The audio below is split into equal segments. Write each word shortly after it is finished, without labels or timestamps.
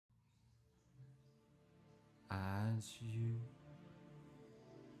as you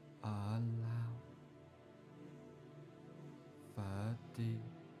allow the deep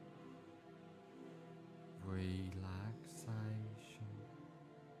relaxation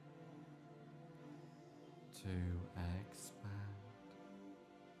to expand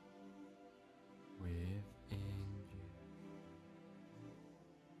within you,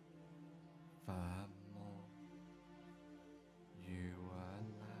 the more you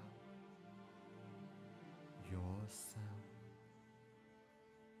allow yourself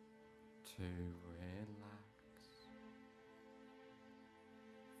to relax,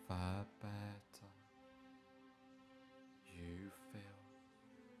 the better you feel,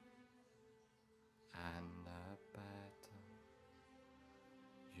 and the better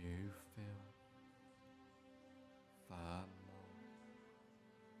you feel, the more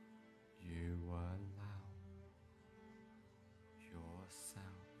you allow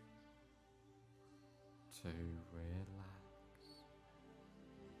yourself to relax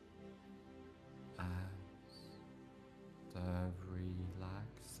as the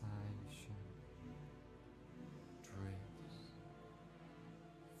relaxation drifts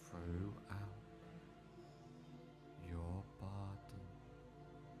throughout your body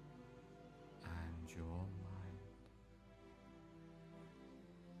and your mind.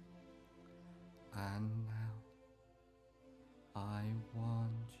 And now I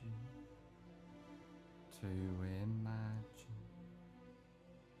want you to imagine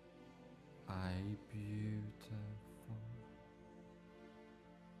a beautiful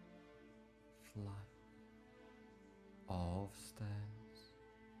flight of stairs,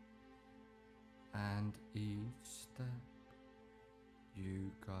 and each step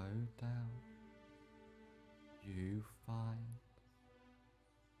you go down, you find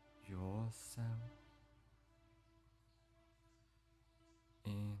yourself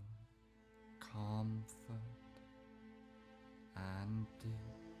in comfort and deep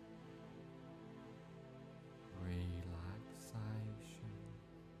relaxation,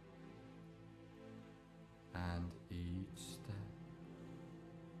 and each step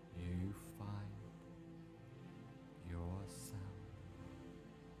you find yourself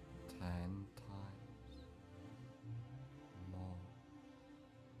 10 times more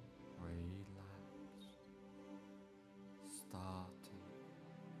relaxed, starting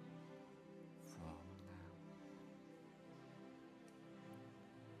from now.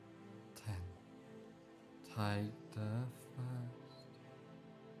 10. Take the first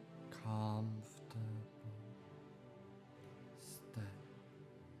comfortable step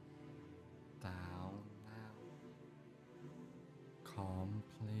down now,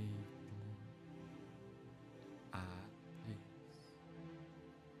 completely at peace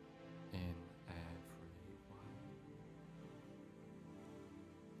in every way.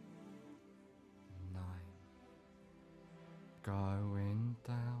 9. Going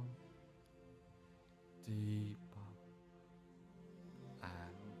down deeper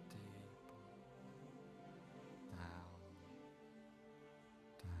and deeper, down,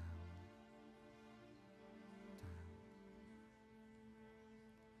 down, down.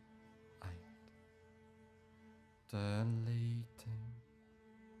 8. Deleting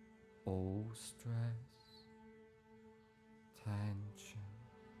all stress, tension,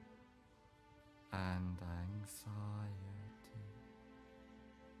 and anxiety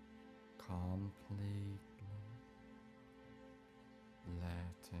completely,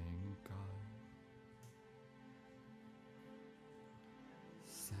 letting go.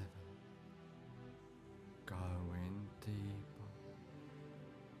 7. Going deeper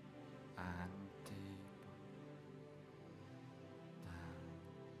and deeper, down,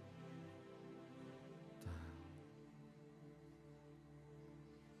 down,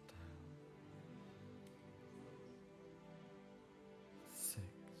 down. 6.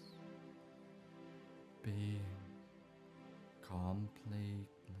 Being completely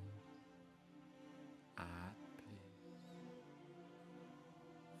at peace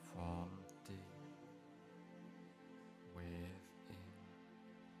from deep within,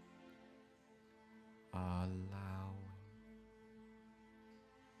 allowing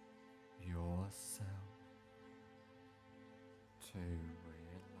yourself to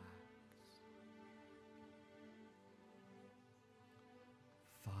relax.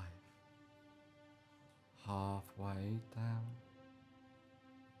 5. Halfway down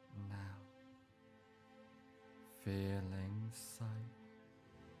now, feeling safe,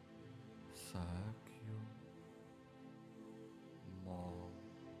 secure, more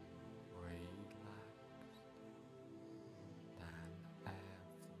relaxed than ever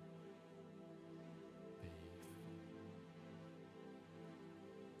before.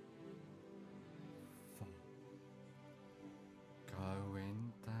 4.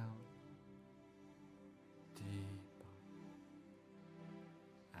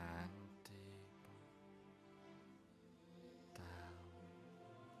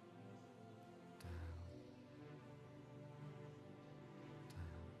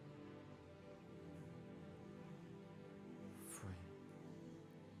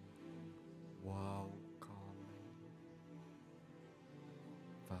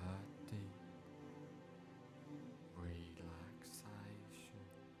 a deep relaxation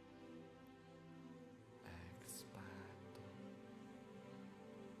expanding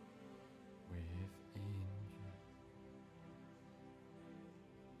within you.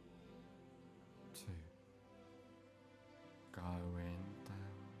 2. Going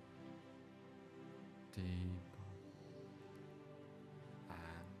down deeper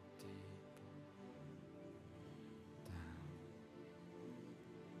and deeper down,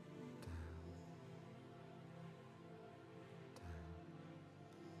 down, down.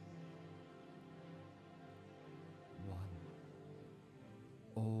 1.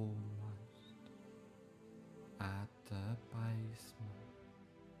 Almost at the basement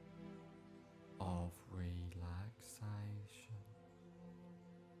of relaxation,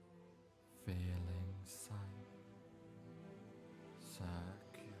 feeling safe,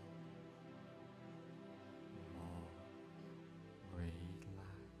 secure, more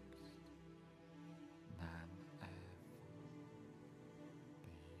relaxed than ever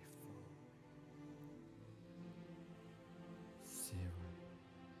before. 0.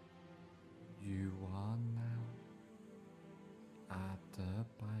 You are now at the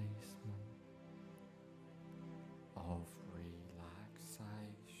basement of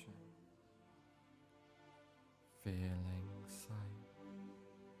relaxation, feeling safe,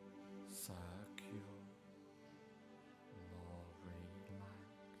 secure, more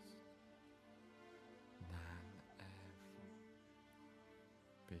relaxed than ever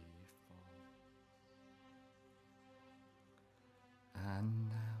before. And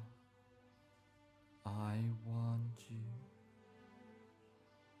now I want you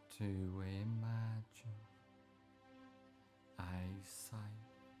to imagine a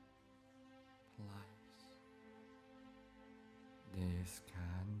safe place. This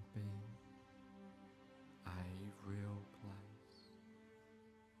can be a real place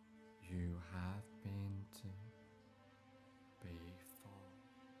you have been to before,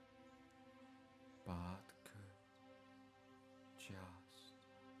 but could just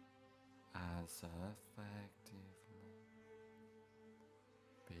as effectively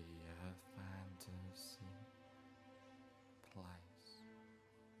be a fantasy place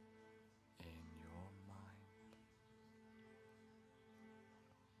in your mind.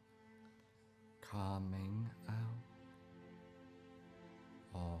 Coming out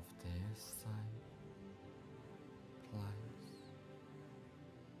of this safe place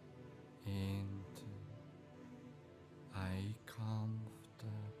into a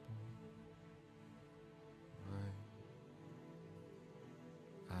comfortable room,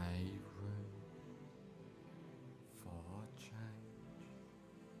 a room for change,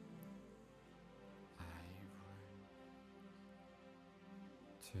 a room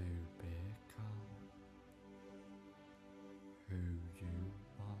to become who you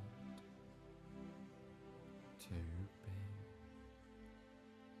want to be.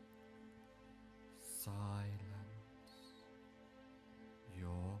 Silence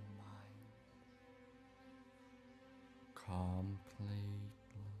your mind completely,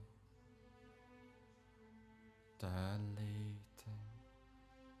 deleting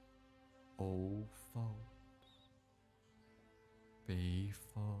all thoughts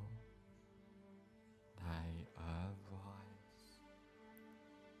before they arise,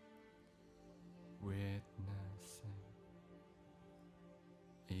 witnessing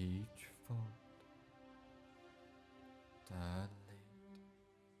each thought delete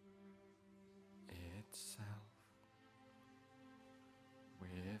itself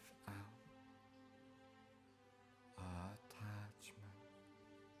without attachment.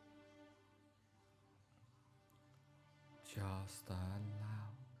 Just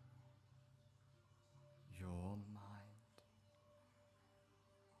allow your mind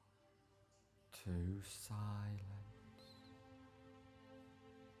to silence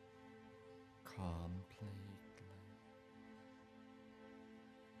completely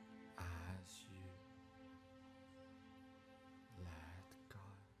as you let go,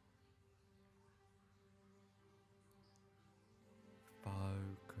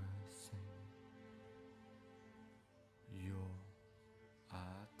 focusing your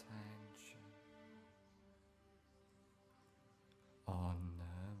attention on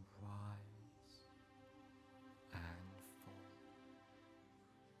the rise and fall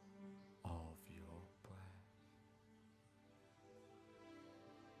of your breath,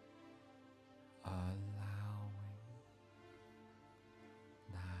 allowing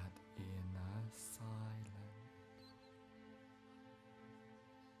that inner silence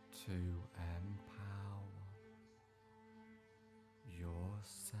to empower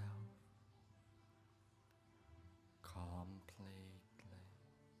yourself completely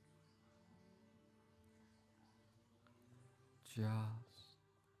Just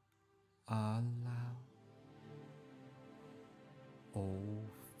allow all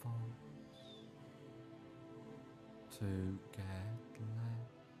thoughts to get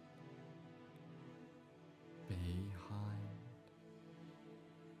left behind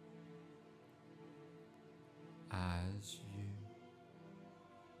as you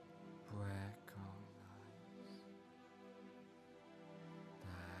recognize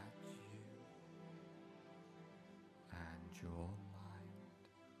that you and your mind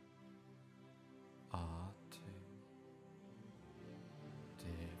are two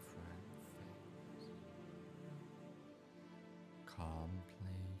different things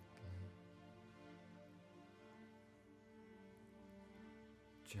completely.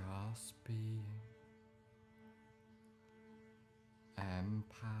 Just being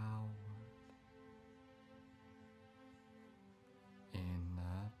empowered in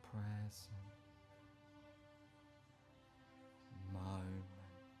the present moment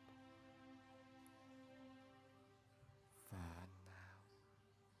for now,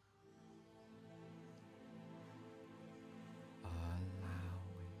 allowing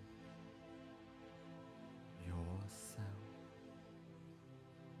yourself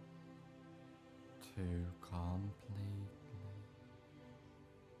to completely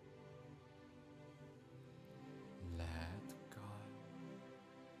let go,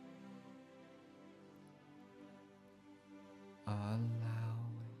 allowing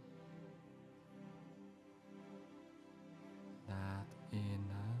that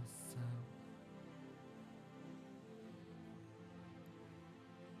inner self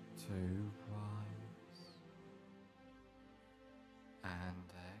to rise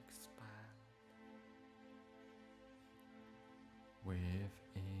and expand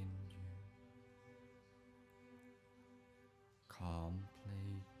within you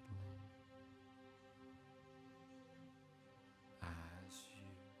completely as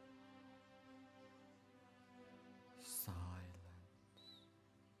you silence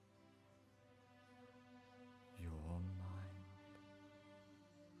your mind.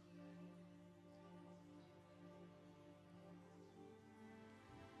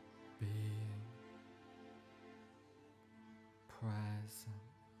 Being present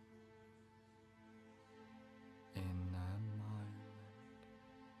in the moment,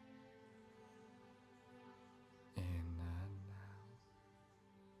 in the now,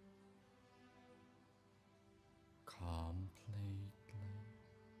 completely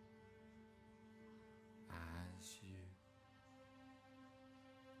as you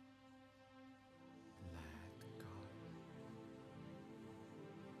let go,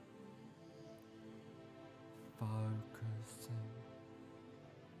 focusing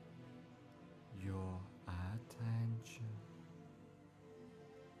your attention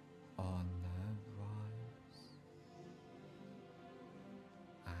on the rise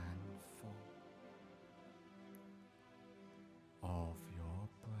and fall of your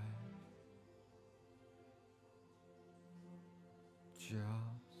breath,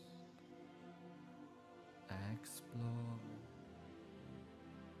 just exploring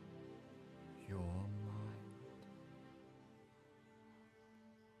your mind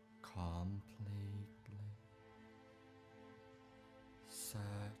completely,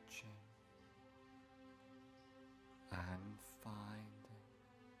 searching and finding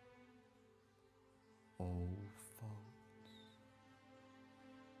all faults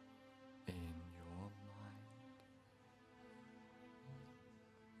in your mind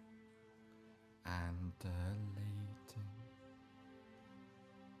and deleting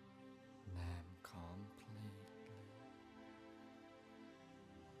them completely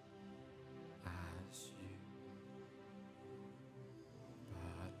as you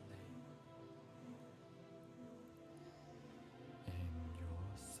believe in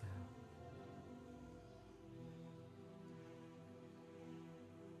yourself,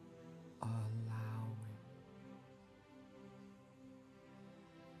 allowing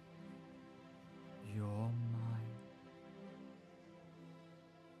your mind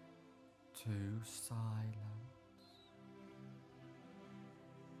to silence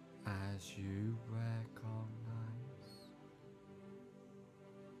as you recognize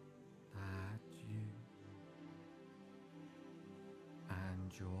that you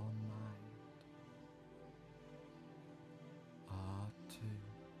and your mind are two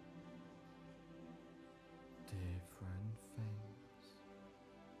different things,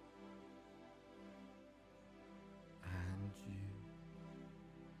 and you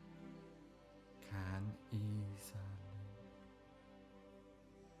can easily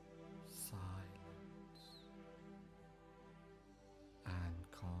silence and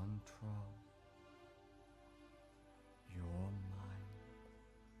control your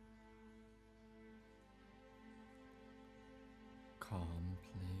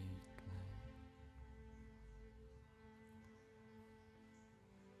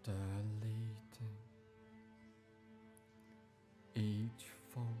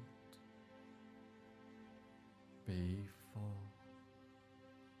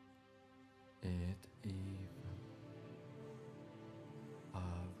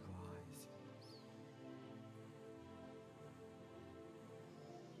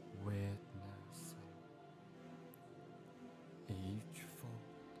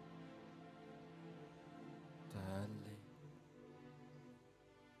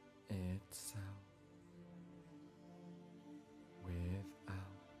itself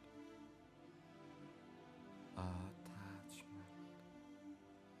without attachment,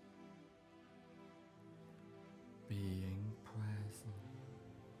 being present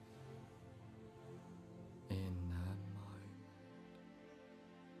in the moment,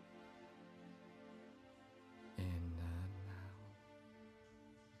 in the now,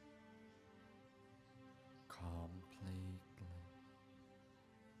 completely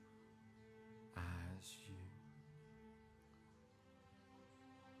as you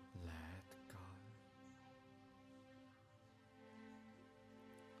let go,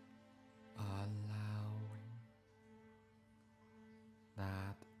 allowing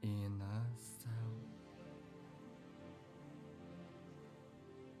that inner self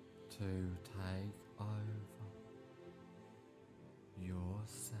to take over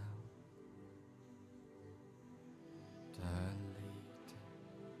yourself, deleting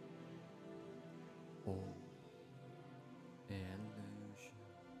all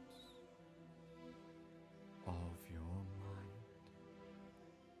illusions of your mind.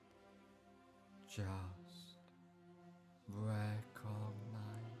 Just recognize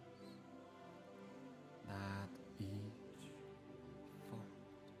that each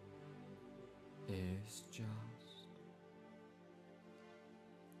thought is just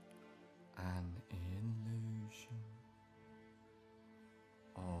an illusion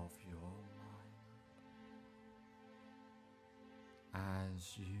of your mind.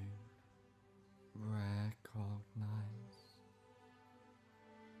 As you recognize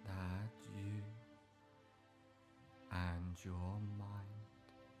that you and your mind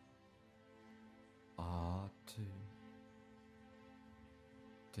are two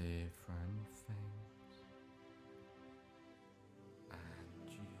different things, and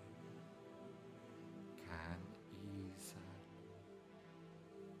you can easily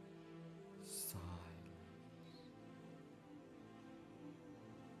silence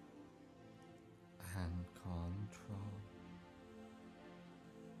and control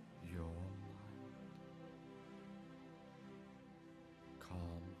your mind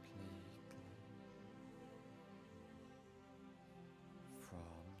completely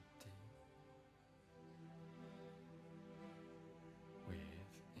from deep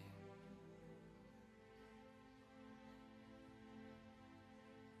within.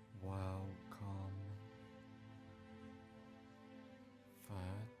 Welcoming the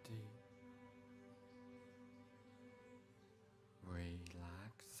deep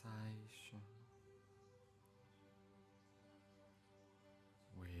relaxation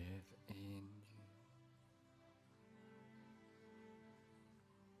within you,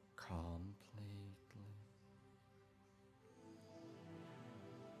 completely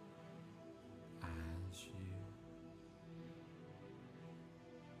as you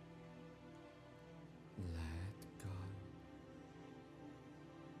let go,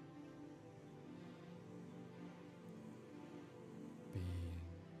 being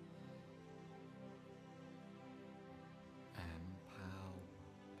empowered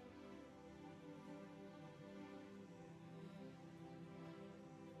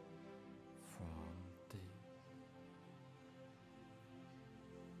from deep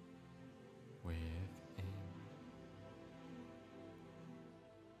within.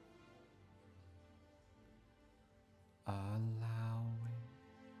 Allowing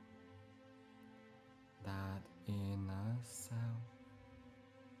that inner self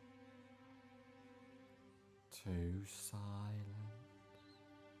to silence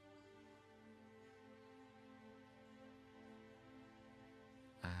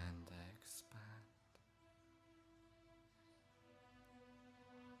and expand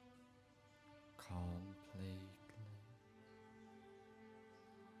completely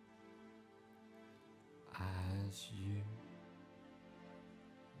as you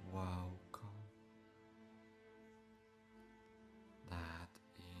welcome that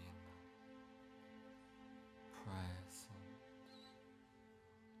inner presence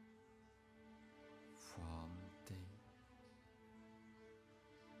from deep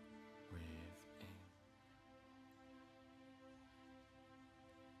within,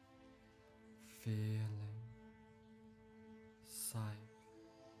 feeling safe,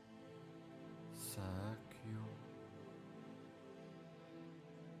 secure,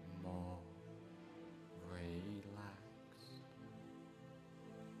 more relaxed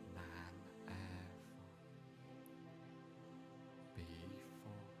than ever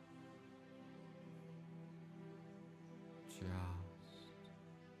before, just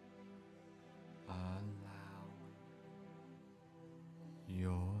allowing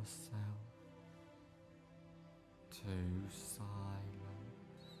yourself to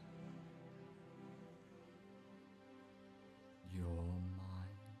silence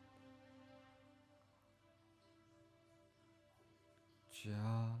Just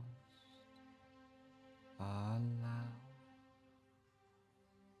allow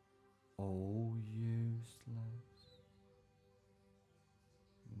all useless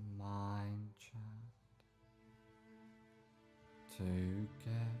mind chat to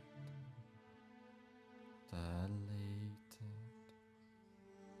get deleted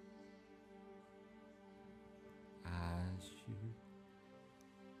as you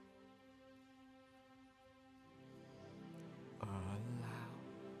allow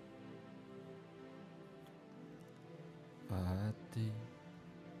a deep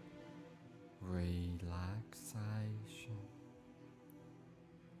relaxation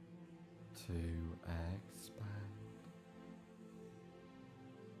to expand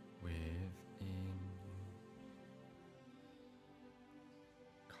within you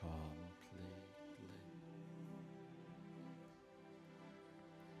completely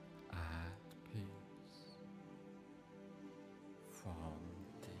at peace from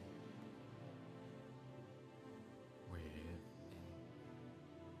deep within,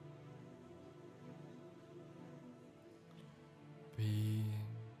 being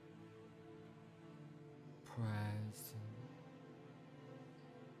present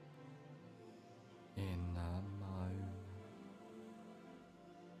in the moment,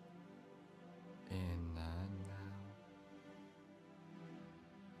 in the now,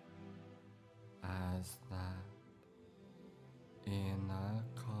 as that inner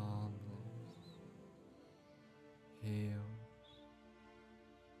calmness heals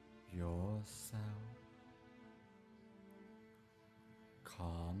yourself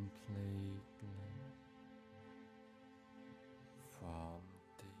completely from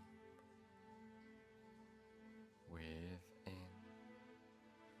deep within.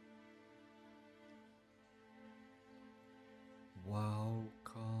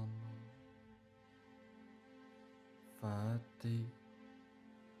 Welcome the deep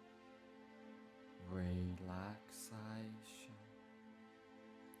relaxation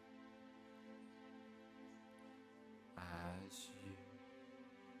as you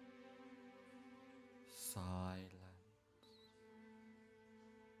silence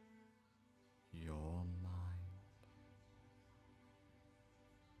your mind,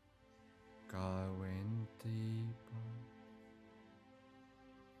 going deeper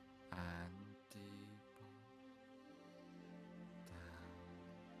and deeper down,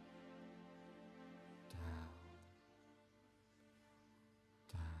 down,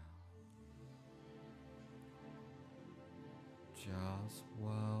 down. Just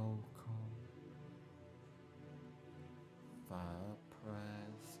welcome the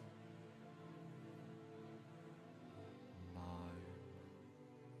present moment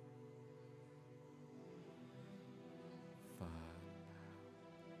for now,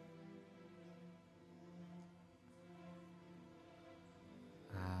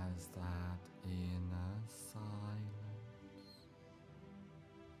 as that inner silence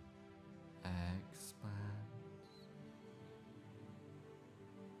expands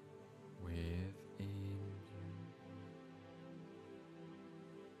within you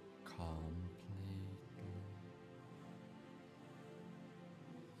completely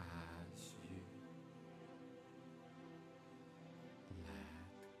as you let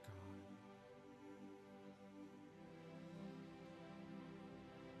go.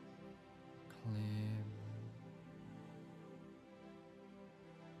 Clearing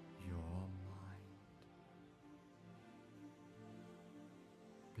your mind,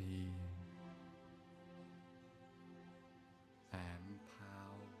 being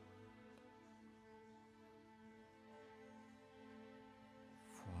empowered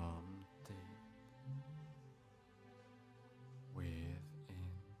from deep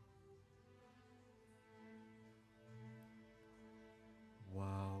within,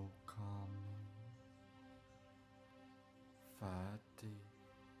 welcoming the deep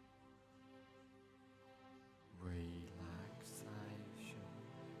relaxation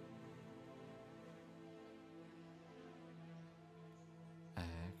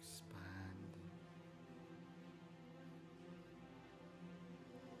expanding,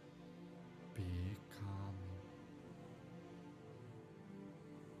 becoming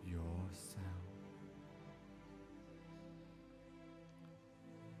yourself.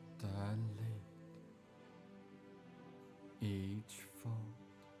 Delete each thought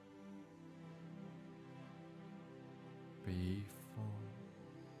before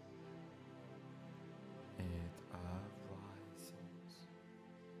it arises,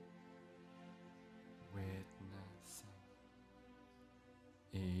 witnessing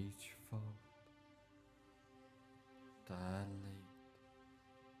each thought. Delete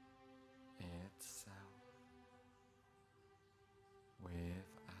itself within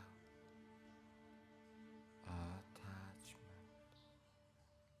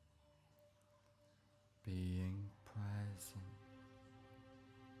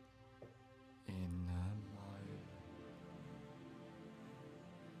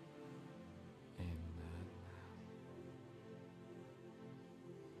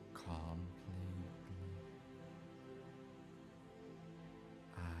completely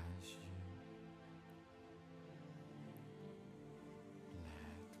as you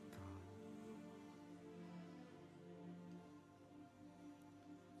let go.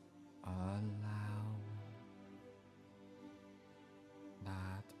 Allowing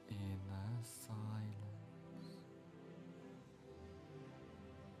that inner silence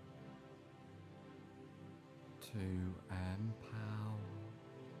to empower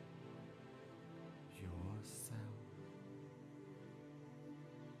yourself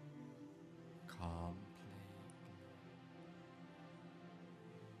completely.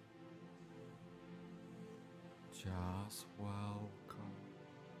 Just welcome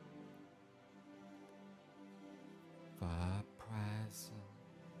the present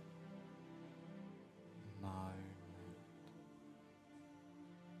moment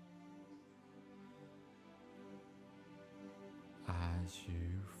as you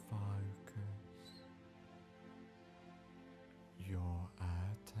focus your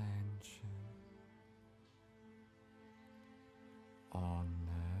attention on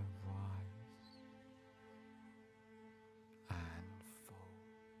the rise and fall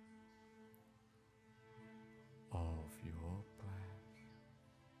of your breath.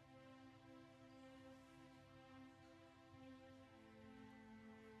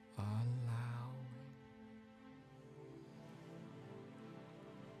 Allowing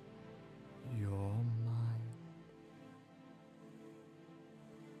your mind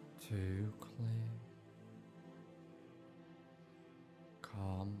to clear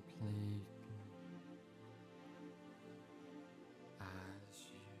completely as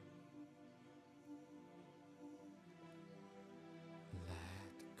you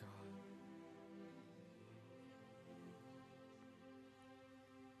let go.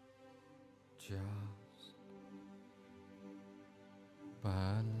 Just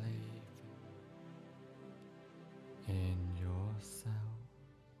believing in yourself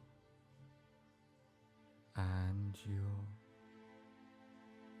and your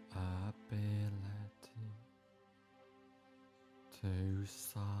ability to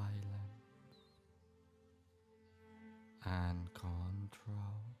silence and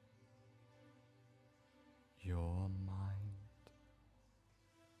control your mind,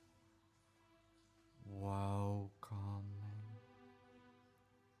 welcoming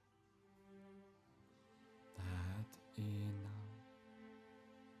that inner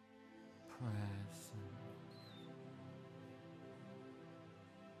presence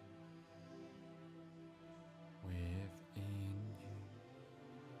within you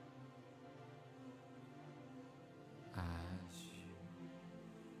as you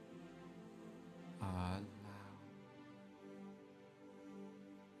allow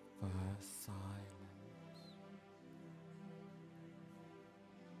the silence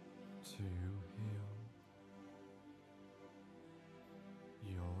to heal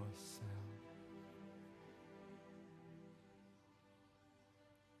yourself.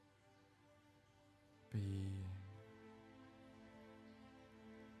 Being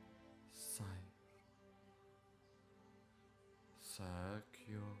safe,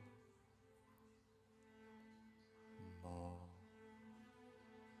 secure, more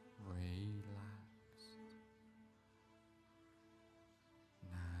relaxed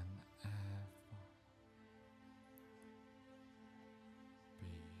than ever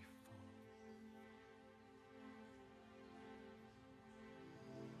before.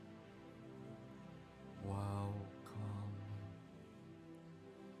 Welcoming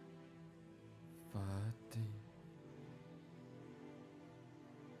the deep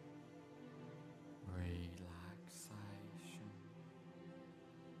relaxation,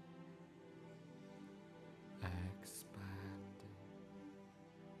 expanding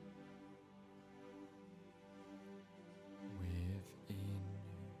within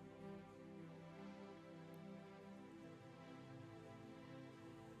you.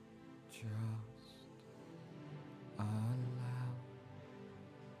 Just allow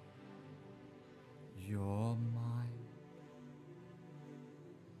your mind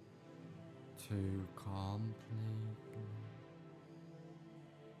to completely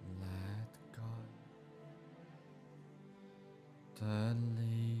let go,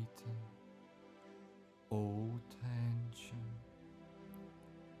 deleting all tension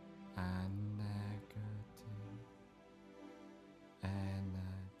and negative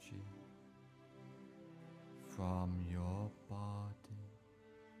energy from your body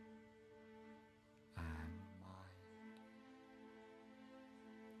and mind,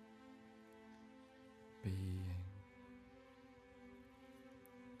 being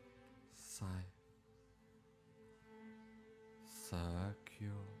safe, secure,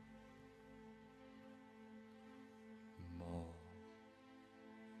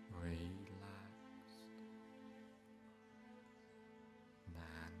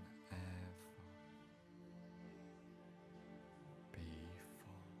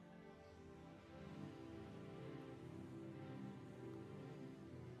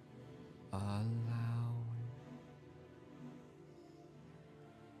 allowing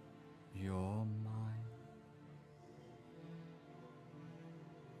your mind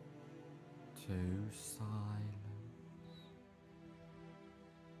to silence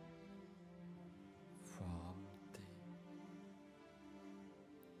from deep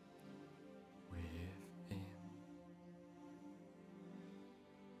within.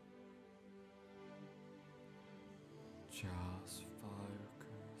 Just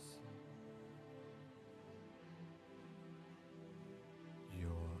focusing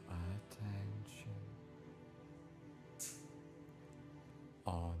your attention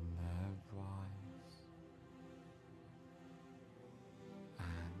on the rise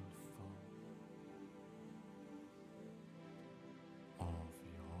and fall of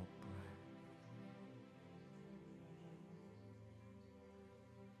your breath,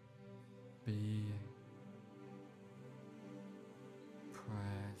 being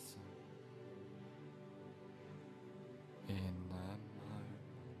present in the moment,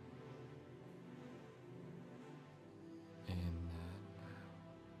 in the now,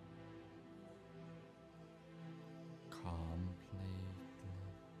 completely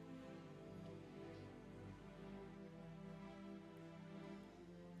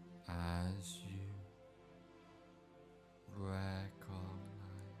as you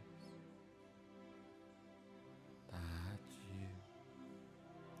recognize that you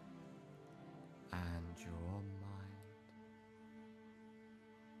and your mind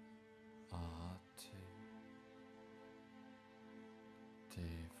are two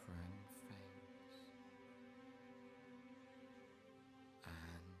different things,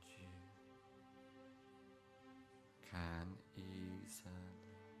 and you can easily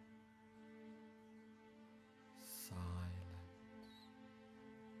silence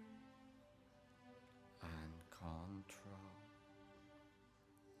and control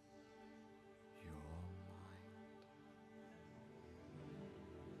your mind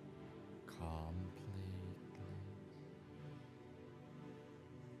completely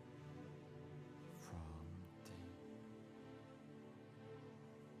from deep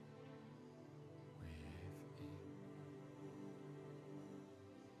within.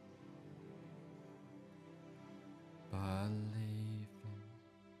 Believing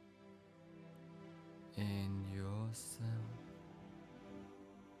in yourself,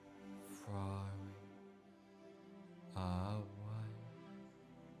 throwing away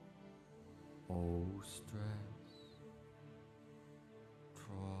all stress,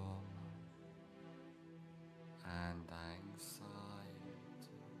 trauma, and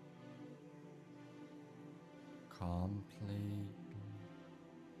anxiety, completely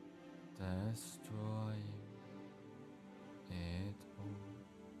destroying it all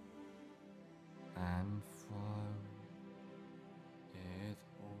and throwing it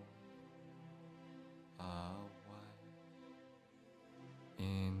all away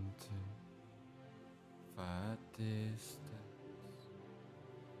into the distance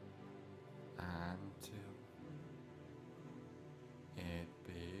until it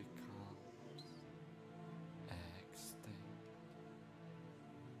becomes extinct,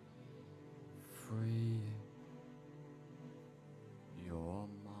 freeing your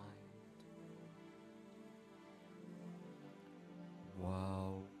mind,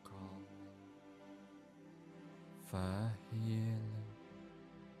 welcoming the healing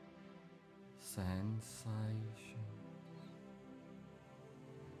sensations,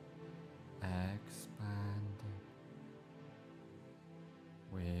 expanding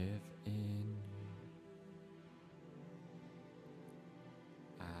within you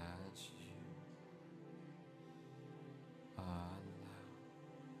as you allow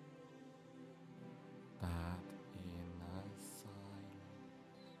that inner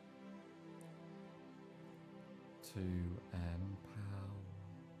silence to empower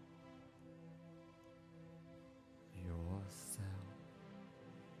yourself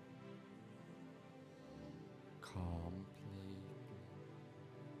completely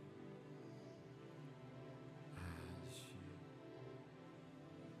as you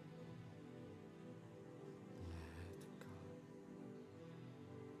let go.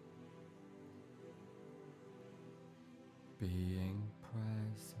 Being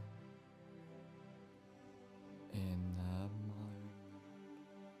present in the moment,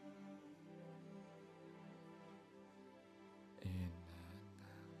 in the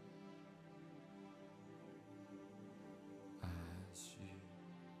now, as you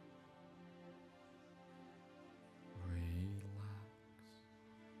relax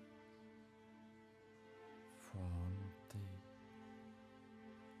from deep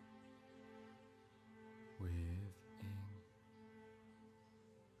within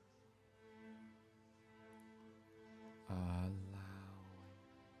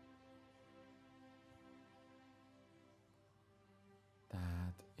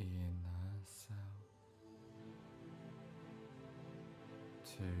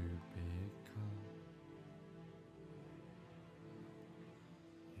to become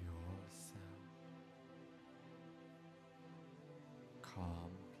yourself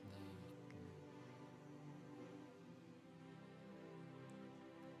completely.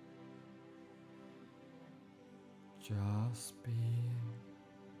 Just being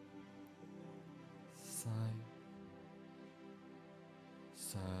safe,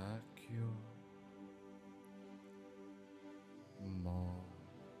 secure, more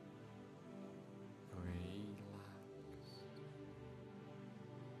relaxed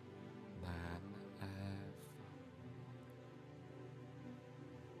than ever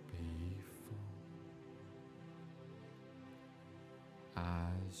before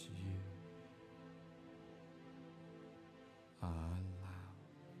as you allow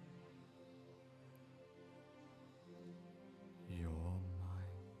your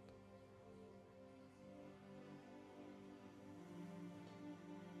mind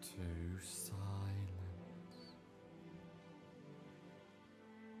to silence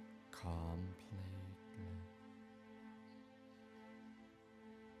completely.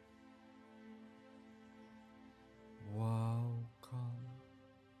 Welcome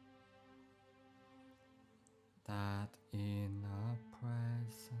that inner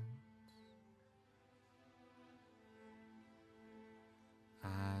presence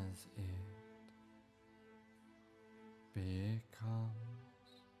as it becomes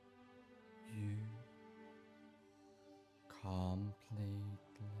you completely.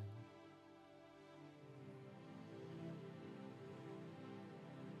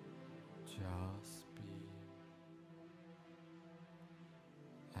 Just be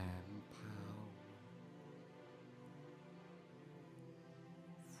empowered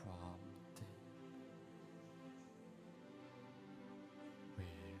from deep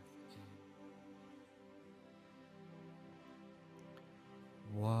within.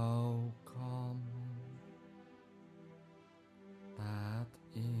 Welcome that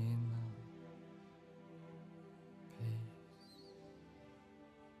inner peace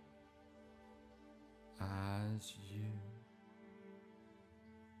as you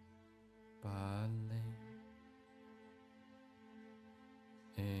believe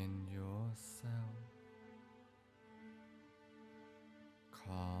in yourself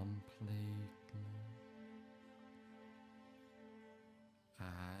completely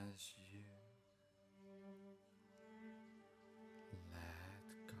as you let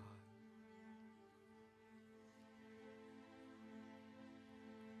go.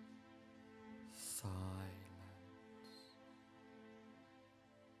 Silence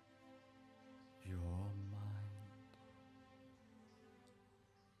your mind,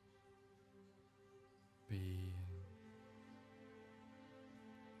 being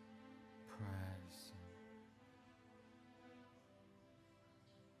present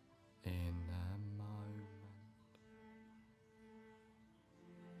in the moment,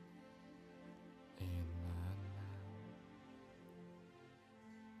 in the now,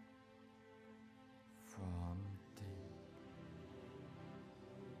 from deep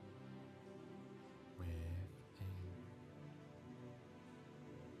within.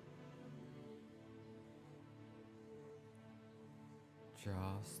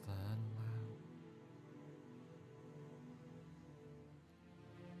 Just allow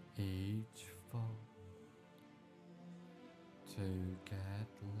each thought to get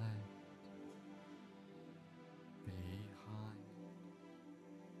left behind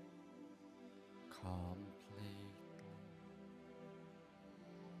completely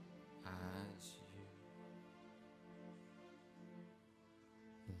as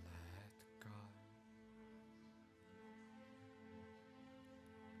you let go,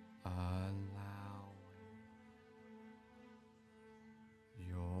 allowing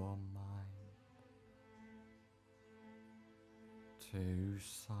your mind to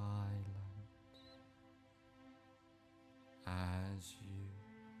silence as you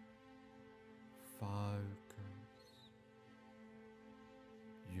focus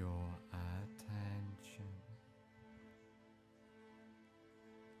your attention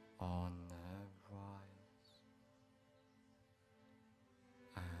on the rise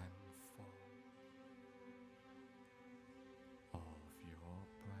and fall of your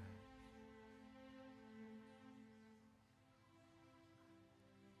breath.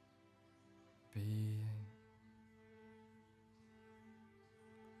 Being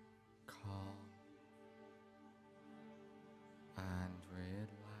calm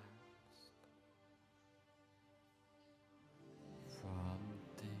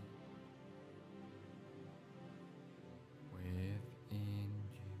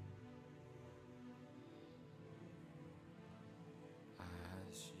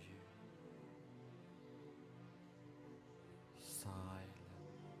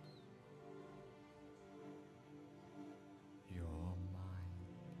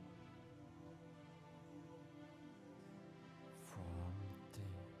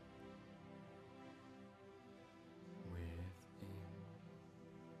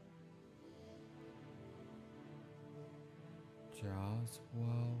just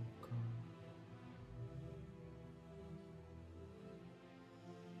welcome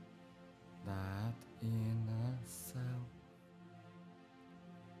that inner self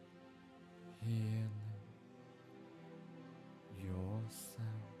healing yourself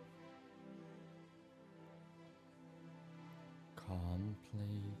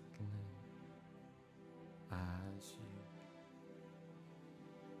completely as you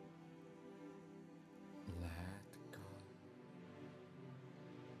let go.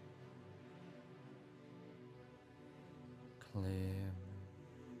 Clearing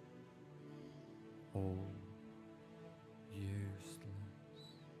all useless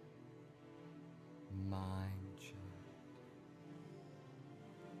mind chat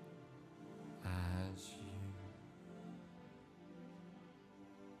as you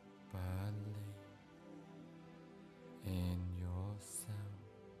believe in yourself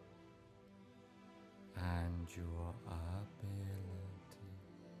and your ability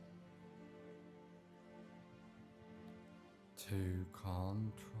to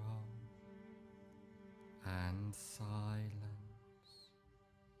control and silence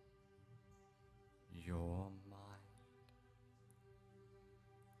your mind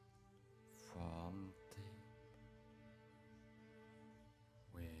from deep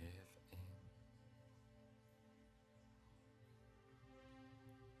within.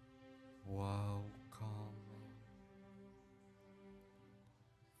 Welcoming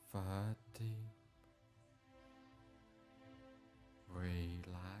the deep relaxation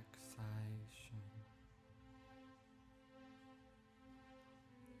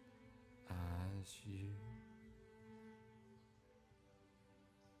as you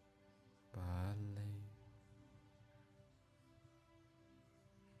believe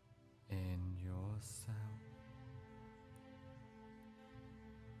in yourself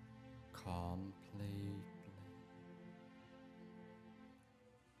completely,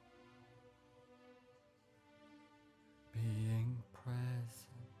 being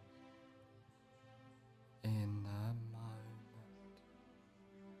present in the moment,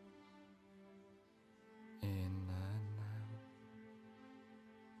 in the now,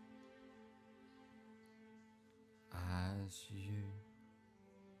 as you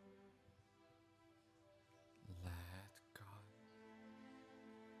let go,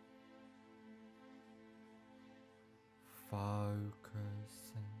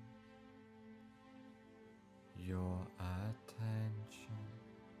 focusing your attention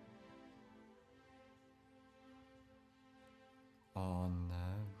on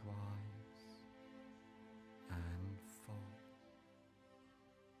the rise and fall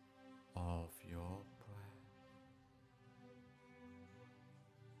of your breath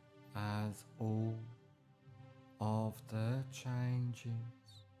as all of the changes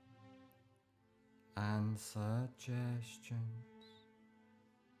and suggestions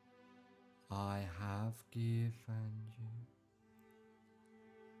I have given you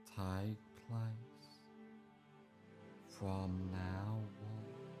take place from now on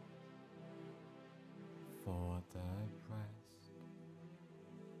for the rest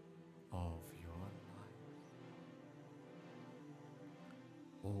of your life.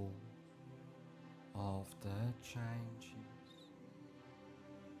 All of the changes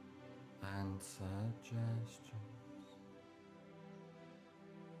and suggestions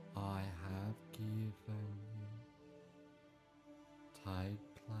I have given you take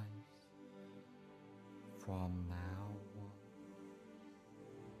place from now on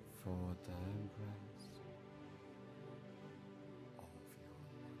for the rest of your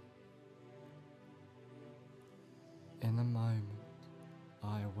life. In a moment,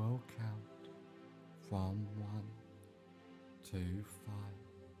 I will count from 1 to 5,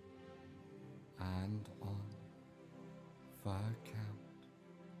 and on the count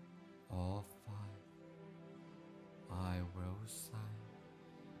of 5, I will say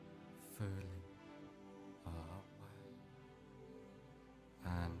fully away,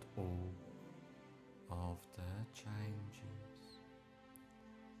 and all of the changes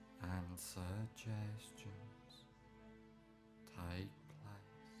and suggestions take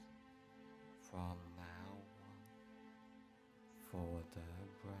place from now on for the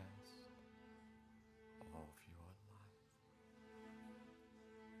rest of your life.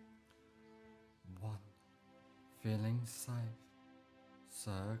 1. Feeling safe,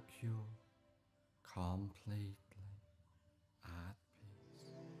 secure, completely at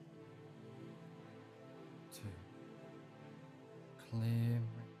peace. 2. Clearing,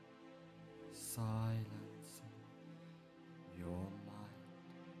 silencing your mind,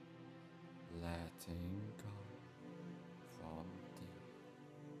 letting go from deep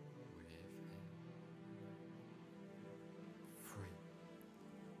within. 3.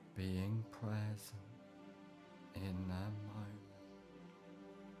 being present in the moment,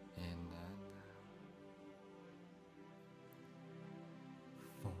 in the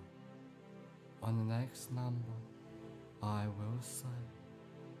now. 4. On the next number, I will say,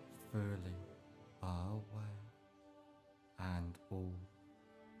 fully aware, and all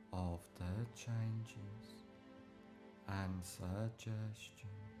of the changes and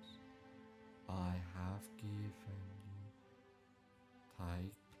suggestions I have given you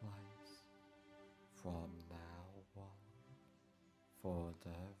take place from now on for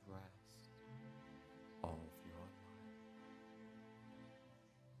the rest of your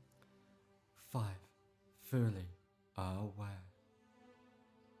life. 5. Fully aware.